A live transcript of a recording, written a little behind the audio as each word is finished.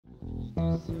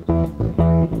What's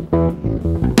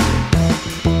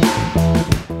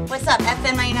up,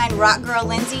 FM 99 Rock Girl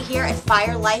Lindsay here at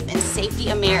Fire Life and Safety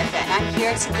America, and I'm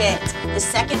here to get the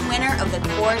second winner of the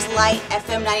Coors Light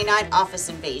FM 99 Office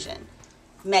Invasion,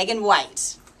 Megan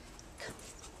White.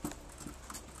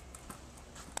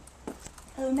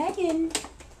 Oh, Megan.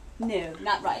 No,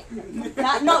 not right.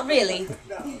 Not really.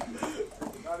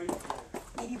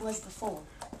 Maybe it was before.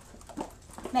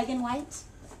 Megan White?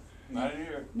 Not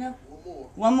here. No. One more.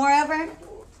 One more ever? One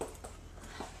more.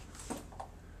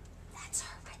 That's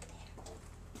her right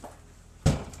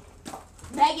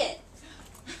there. Megan,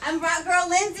 I'm Rock Girl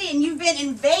Lindsay, and you've been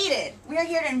invaded. We're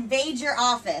here to invade your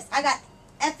office. I got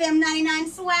FM 99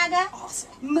 swagger, Awesome.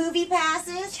 movie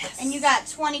passes, Yes. and you got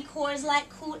 20 Coors Light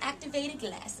cool activated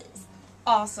glasses.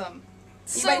 Awesome.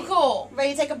 You So ready- cool.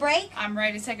 Ready to take a break? I'm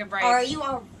ready to take a break. Or are you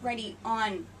already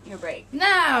on your break?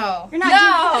 No. You're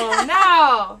not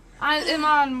No. I am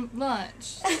on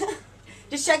lunch.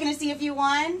 Just checking to see if you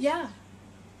won? Yeah.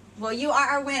 Well, you are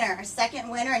our winner, our second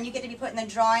winner, and you get to be put in the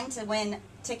drawing to win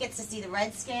tickets to see the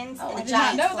Redskins Oh, and I the did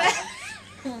not Giants know play.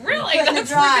 that. Really? Put in the That's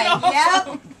drawing. freaking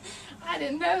awesome. Yep. I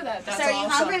didn't know that. That's So are you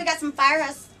awesome. hungry? We got some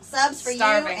Firehouse subs for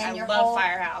Starving. you and I your love whole...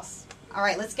 Firehouse. All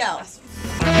right, let's go. That's